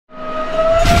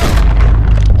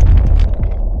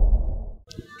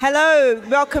Hello,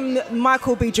 welcome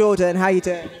Michael B. Jordan. How you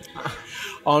doing?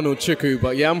 Arnold Chukwu,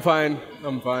 but yeah, I'm fine.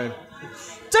 I'm fine.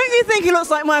 Don't you think he looks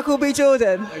like Michael B.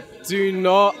 Jordan? I do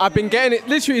not. I've been getting it.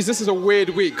 Literally, this is a weird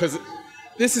week because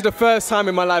this is the first time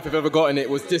in my life I've ever gotten it.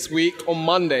 It was this week on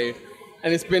Monday.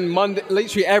 And it's been Monday,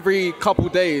 literally every couple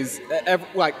days,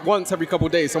 like once every couple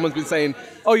days, someone's been saying,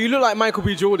 "Oh, you look like Michael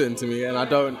B. Jordan" to me, and I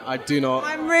do not.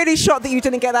 I'm really shocked that you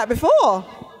didn't get that before.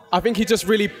 I think he just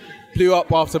really blew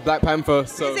up after Black Panther.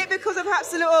 So. Is it because of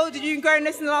perhaps a little, did you grow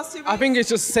this in the last 2 weeks? I think it's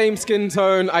just same skin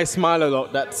tone, I smile a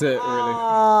lot, that's it, really.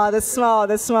 Ah, the smile,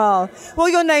 the smile. Well,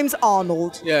 your name's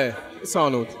Arnold. Yeah, it's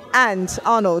Arnold. And,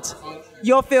 Arnold,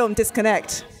 your film,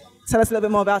 Disconnect. Tell us a little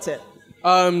bit more about it.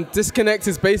 Disconnect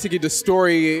is basically the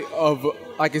story of,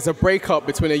 like, it's a breakup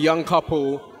between a young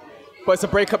couple, but it's a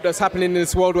breakup that's happening in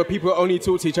this world where people only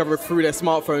talk to each other through their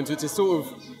smartphones, which is sort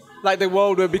of like the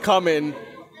world we're becoming.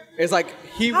 It's like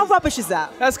How rubbish is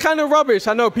that? That's kind of rubbish.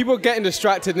 I know people are getting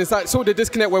distracted, and it's like sort of the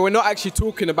disconnect where we're not actually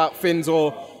talking about things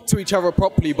or to each other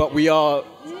properly, but we are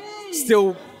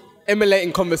still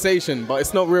emulating conversation, but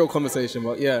it's not real conversation.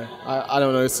 But yeah, I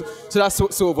don't know. So that's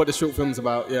sort of what the short film's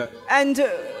about. Yeah. And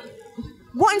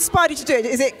what inspired you to do it?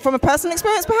 Is it from a personal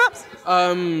experience, perhaps?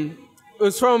 It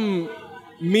was from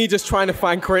me just trying to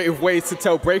find creative ways to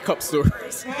tell breakup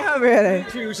stories. Oh, really?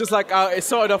 It was just like, it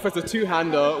started off as a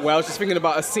two-hander where I was just thinking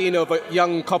about a scene of a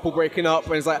young couple breaking up,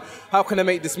 and it's like, how can I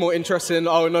make this more interesting?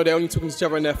 Oh no, they're only talking to each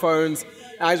other on their phones.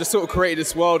 And I just sort of created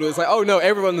this world where it's like, oh no,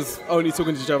 everyone's only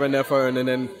talking to each other on their phone. And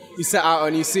then you set out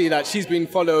and you see that she's being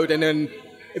followed, and then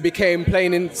it became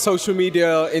playing in social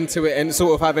media into it and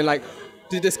sort of having like,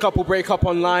 did this couple break up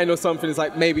online or something? It's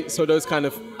like maybe, so those kind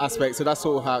of aspects. So that's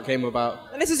sort of how it came about.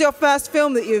 And this is your first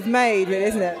film that you've made, really,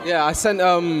 isn't it? Yeah,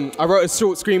 I wrote a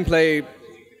short screenplay,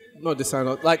 not this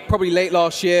time, like probably late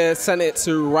last year, sent it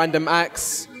to Random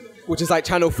Acts, which is like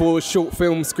Channel 4's short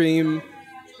film stream,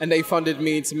 and they funded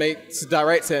me to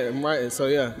direct it and write it, so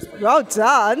yeah. Well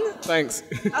done. Thanks.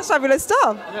 That's fabulous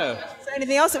stuff. Yeah. Is there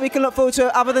anything else that we can look forward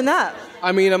to other than that?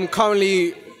 I mean,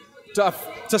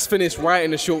 I've just finished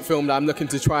writing a short film that I'm looking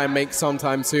to try and make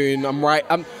sometime soon.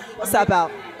 What's that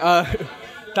about?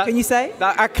 Can you say?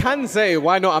 I can say,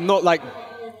 why not? I'm not like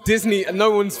Disney,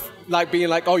 no one's like being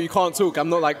like, oh, you can't talk. I'm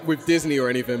not like with Disney or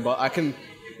anything, but I can,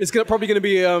 probably going to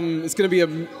be,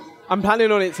 I'm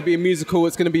planning on it to be a musical.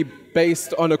 It's going to be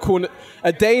based on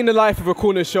a day in the life of a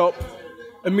corner shop,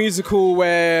 a musical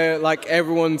where like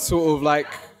everyone's sort of like,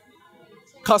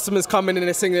 customers come in and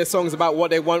they sing their songs about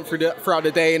what they want throughout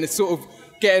the day, and it's sort of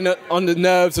getting on the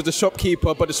nerves of the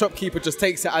shopkeeper, but the shopkeeper just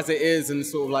takes it as it is and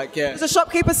sort of like, yeah. Is the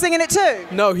shopkeeper singing it too?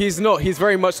 No, he's not. He's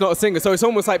very much not a singer. So it's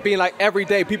almost like being like every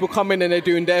day people come in and they're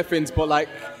doing their things, but like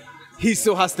he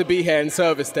still has to be here and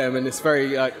service them, and it's very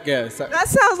like, yeah. That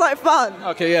sounds like fun.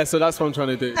 Okay, yeah, so that's what I'm trying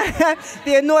to do.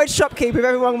 The annoyed shopkeeper with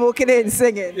everyone walking in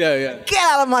singing. Yeah, yeah. Get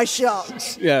out of my shop.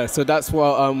 Yeah, so that's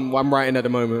what I'm writing at the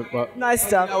moment. But nice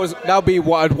stuff. That'll be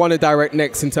what I'd want to direct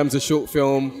next in terms of short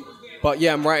film. But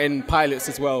yeah, I'm writing pilots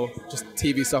as well, just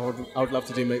TV stuff I would love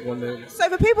to make one day. So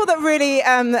for people that really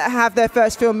have their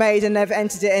first film made and they've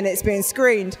entered it and it's being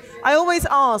screened, I always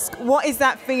ask, what is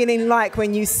that feeling like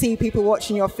when you see people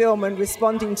watching your film and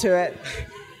responding to it?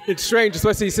 It's strange,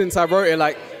 especially since I wrote it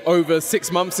like over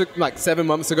 7 months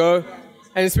ago.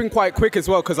 And it's been quite quick as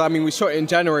well, because I mean, we shot it in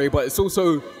January, but it's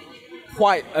also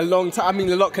quite a long time. I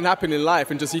mean, a lot can happen in life,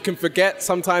 and just you can forget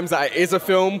sometimes that it is a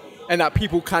film and that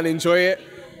people can enjoy it.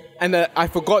 And I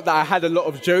forgot that I had a lot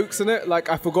of jokes in it. Like,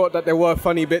 I forgot that there were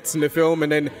funny bits in the film,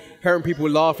 and then hearing people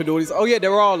laugh and all these, oh yeah,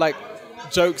 there are like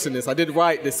jokes in this. I did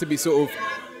write this to be sort of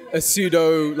a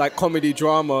pseudo like comedy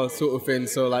drama sort of thing.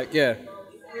 So like, yeah.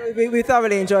 We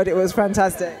thoroughly enjoyed it. It was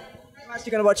fantastic. I'm actually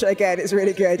going to watch it again. It's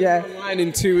really good, yeah. Online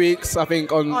in 2 weeks, I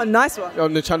think, nice one.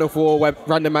 On the Channel 4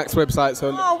 Random Acts website.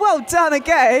 So. Oh, well done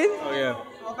again. Oh, yeah.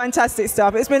 Oh, fantastic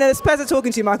stuff. It's been a pleasure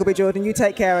talking to you, Michael B. Jordan. You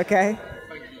take care, okay?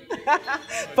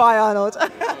 Bye, Arnold.